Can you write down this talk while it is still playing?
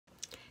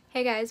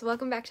Hey guys,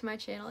 welcome back to my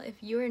channel.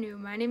 If you are new,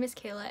 my name is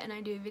Kayla and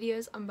I do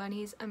videos on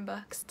bunnies and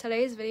books.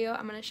 Today's video,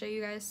 I'm going to show you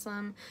guys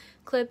some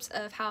clips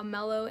of how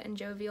Mellow and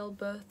Jovial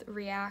both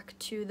react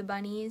to the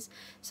bunnies.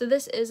 So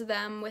this is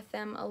them with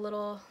them a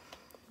little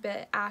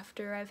bit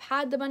after I've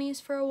had the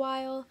bunnies for a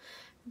while.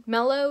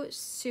 Mellow,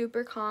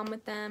 super calm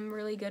with them,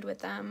 really good with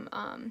them.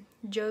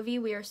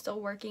 Jovi, we are still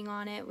working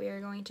on it. We are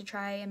going to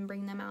try and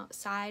bring them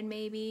outside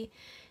maybe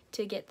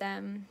to get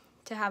them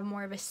to have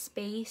more of a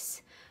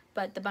space.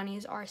 But the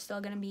bunnies are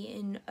still going to be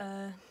in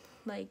a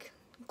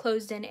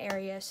closed-in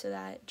area so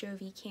that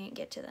Jovi can't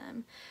get to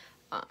them.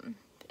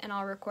 And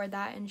I'll record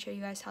that and show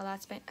you guys how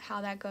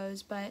that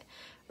goes. But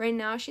right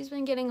now she's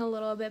been getting a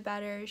little bit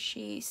better.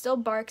 She still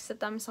barks at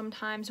them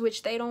sometimes,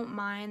 which they don't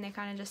mind. They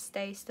kind of just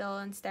stay still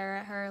and stare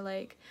at her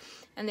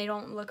and they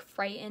don't look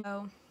frightened.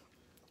 So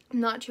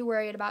I'm not too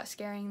worried about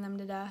scaring them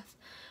to death.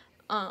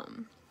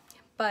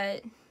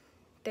 But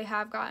they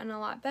have gotten a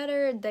lot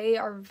better. They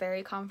are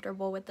very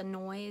comfortable with the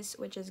noise,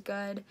 which is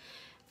good.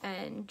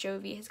 And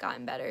Jovi has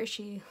gotten better.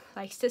 She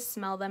likes to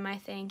smell them, I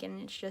think,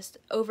 and it's just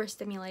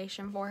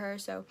overstimulation for her.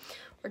 So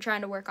we're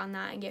trying to work on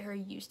that and get her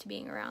used to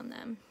being around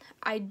them.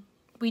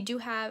 We do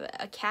have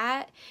a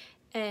cat,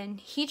 and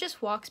he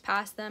just walks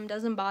past them,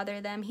 doesn't bother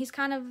them. He's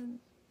kind of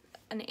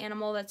an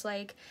animal that's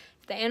like,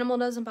 if the animal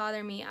doesn't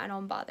bother me, I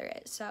don't bother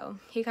it. So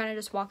he kind of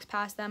just walks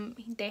past them.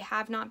 They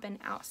have not been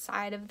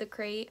outside of the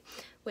crate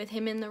with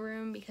him in the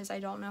room because I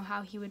don't know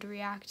how he would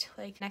react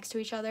next to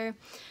each other.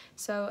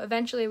 So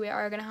eventually we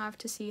are going to have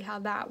to see how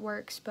that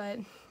works, but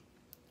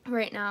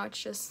right now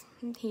it's just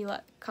he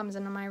comes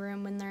into my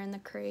room when they're in the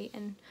crate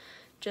and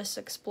just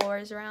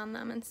explores around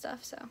them and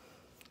stuff. So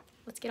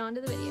let's get on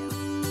to the video.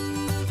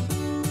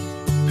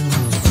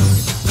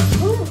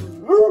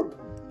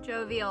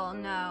 Jovial,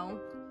 no.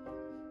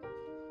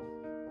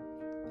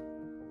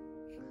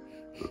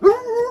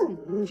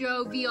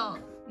 Jovial,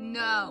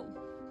 no.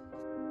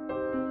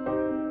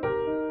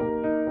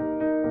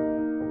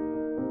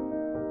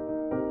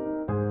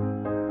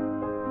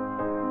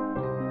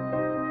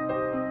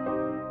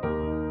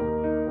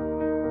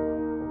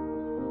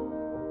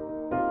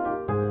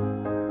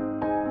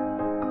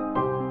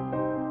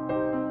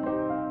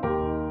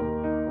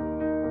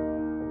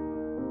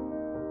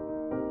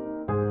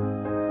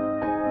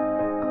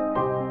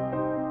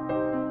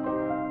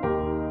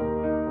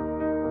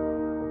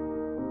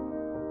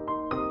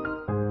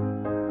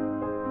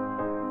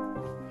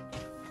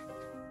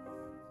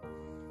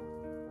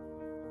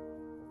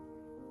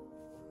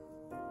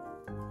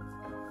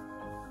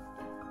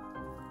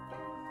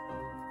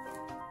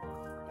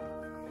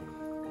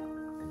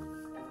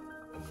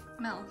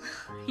 Mel,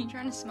 are you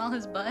trying to smell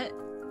his butt?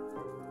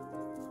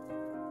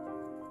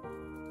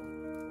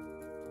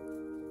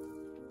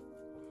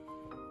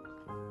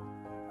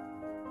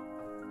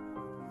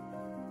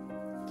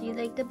 Do you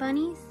like the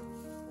bunnies?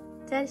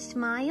 Is that a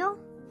smile?